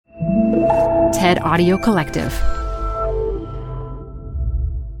TED Audio Collective.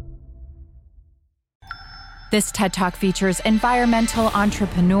 This TED Talk features environmental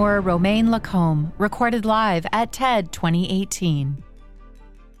entrepreneur Romain Lacombe, recorded live at TED 2018.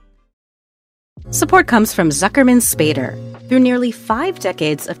 Support comes from Zuckerman Spader. Through nearly 5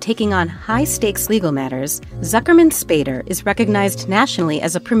 decades of taking on high-stakes legal matters, Zuckerman Spader is recognized nationally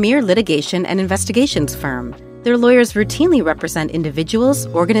as a premier litigation and investigations firm. Their lawyers routinely represent individuals,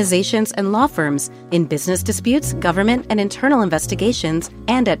 organizations, and law firms in business disputes, government and internal investigations,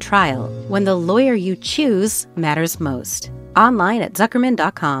 and at trial, when the lawyer you choose matters most. Online at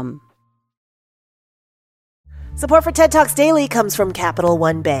Zuckerman.com. Support for TED Talks Daily comes from Capital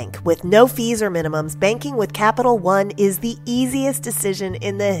One Bank. With no fees or minimums, banking with Capital One is the easiest decision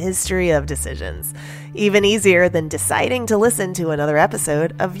in the history of decisions. Even easier than deciding to listen to another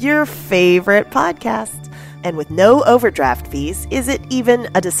episode of your favorite podcast. And with no overdraft fees, is it even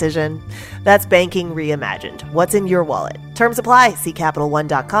a decision? That's banking reimagined. What's in your wallet? Terms apply. See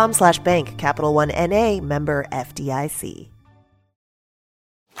CapitalOne.com/bank. Capital One N.A. member FDIC.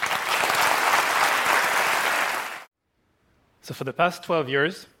 So for the past 12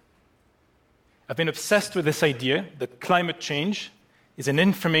 years, I've been obsessed with this idea that climate change is an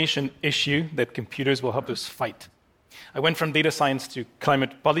information issue that computers will help us fight. I went from data science to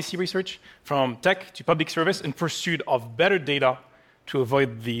climate policy research, from tech to public service in pursuit of better data to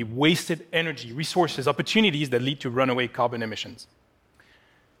avoid the wasted energy, resources, opportunities that lead to runaway carbon emissions.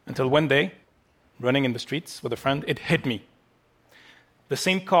 Until one day, running in the streets with a friend, it hit me. The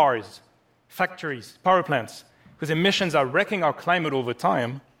same cars, factories, power plants, whose emissions are wrecking our climate over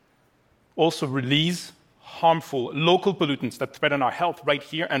time, also release harmful local pollutants that threaten our health right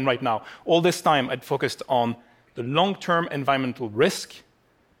here and right now. All this time, I'd focused on the long-term environmental risk,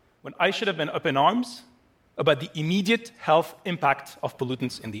 when I should have been up in arms about the immediate health impact of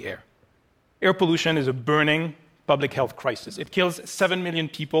pollutants in the air. Air pollution is a burning public health crisis. It kills 7 million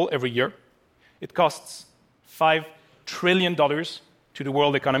people every year. It costs $5 trillion to the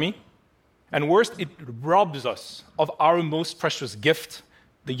world economy. And worst, it robs us of our most precious gift,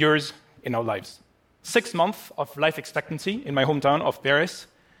 the years in our lives. 6 months of life expectancy in my hometown of Paris,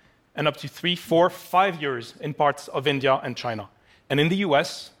 and up to 3, 4, 5 years in parts of India and China. And in the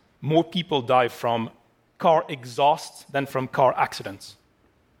US, more people die from car exhaust than from car accidents.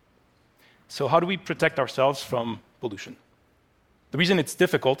 So how do we protect ourselves from pollution? The reason it's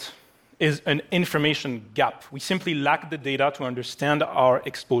difficult is an information gap. We simply lack the data to understand our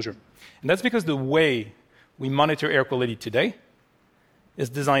exposure. And that's because the way we monitor air quality today is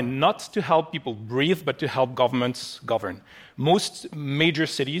designed not to help people breathe, but to help governments govern. Most major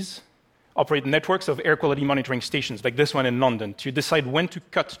cities operate networks of air quality monitoring stations, like this one in London, to decide when to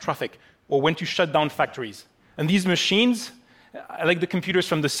cut traffic or when to shut down factories. And these machines, like the computers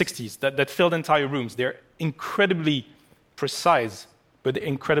from the 60s that filled entire rooms, they're incredibly precise, but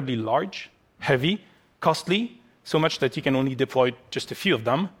incredibly large, heavy, costly, so much that you can only deploy just a few of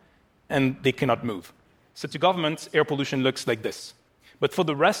them, and they cannot move. So to governments, air pollution looks like this. But for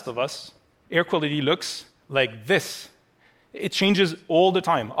the rest of us, air quality looks like this. It changes all the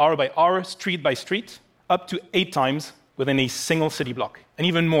time, hour by hour, street by street, up to 8 times within a single city block, and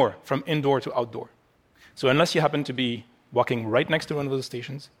even more from indoor to outdoor. So unless you happen to be walking right next to one of those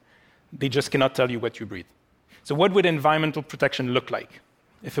stations, they just cannot tell you what you breathe. So what would environmental protection look like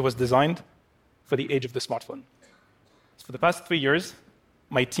if it was designed for the age of the smartphone? So for the past 3 years,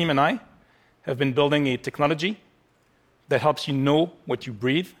 my team and I have been building a technology that helps you know what you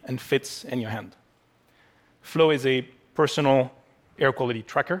breathe and fits in your hand. Flow is a personal air quality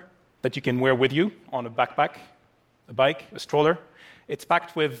tracker that you can wear with you on a backpack, a bike, a stroller. It's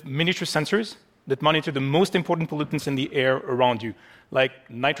packed with miniature sensors that monitor the most important pollutants in the air around you, like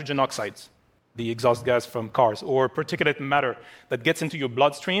nitrogen oxides, the exhaust gas from cars, or particulate matter that gets into your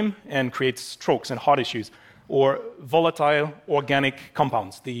bloodstream and creates strokes and heart issues, or volatile organic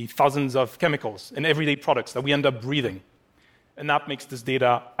compounds, the thousands of chemicals in everyday products that we end up breathing. An app makes this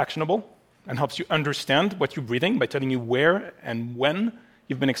data actionable and helps you understand what you're breathing by telling you where and when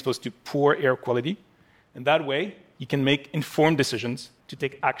you've been exposed to poor air quality. And that way, you can make informed decisions to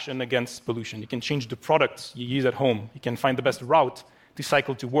take action against pollution. You can change the products you use at home. You can find the best route to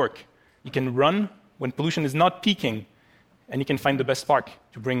cycle to work. You can run when pollution is not peaking, and you can find the best park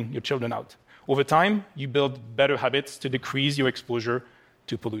to bring your children out. Over time, you build better habits to decrease your exposure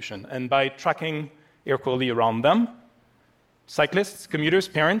to pollution. And by tracking air quality around them, cyclists, commuters,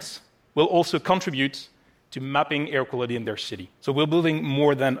 parents will also contribute to mapping air quality in their city. So we're building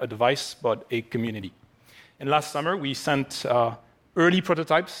more than a device, but a community. And last summer, we sent early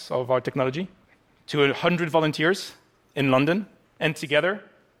prototypes of our technology to 100 volunteers in London. And together,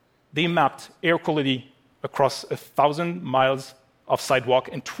 they mapped air quality across 1,000 miles of sidewalk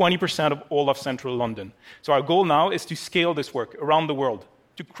and 20% of all of central London. So our goal now is to scale this work around the world,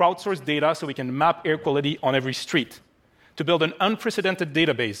 to crowdsource data so we can map air quality on every street, to build an unprecedented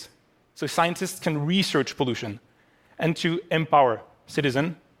database so scientists can research pollution, and to empower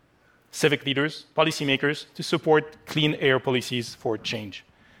citizens, civic leaders, policymakers to support clean air policies for change.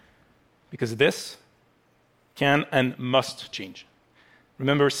 Because this can and must change.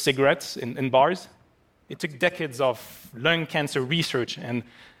 Remember cigarettes in bars? It took decades of lung cancer research and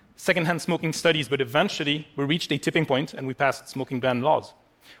secondhand smoking studies, but eventually we reached a tipping point and we passed smoking ban laws.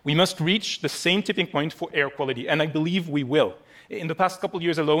 We must reach the same tipping point for air quality, and I believe we will. In the past couple of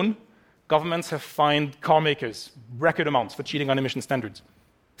years alone, governments have fined car makers record amounts for cheating on emission standards.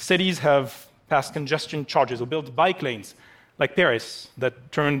 Cities have passed congestion charges or built bike lanes, like Paris,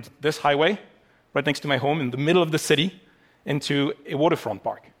 that turned this highway, right next to my home, in the middle of the city, into a waterfront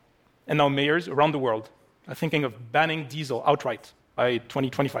park. And now mayors around the world are thinking of banning diesel outright by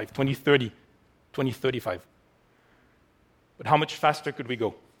 2025, 2030, 2035. But how much faster could we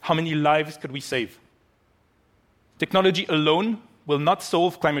go? How many lives could we save? Technology alone will not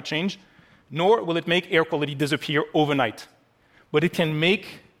solve climate change, nor will it make air quality disappear overnight. But it can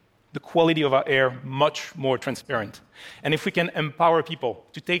make the quality of our air much more transparent. And if we can empower people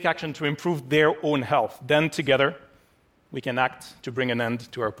to take action to improve their own health, then together we can act to bring an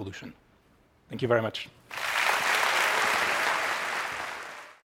end to our pollution. Thank you very much.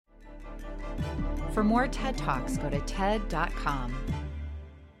 For more TED Talks, go to TED.com.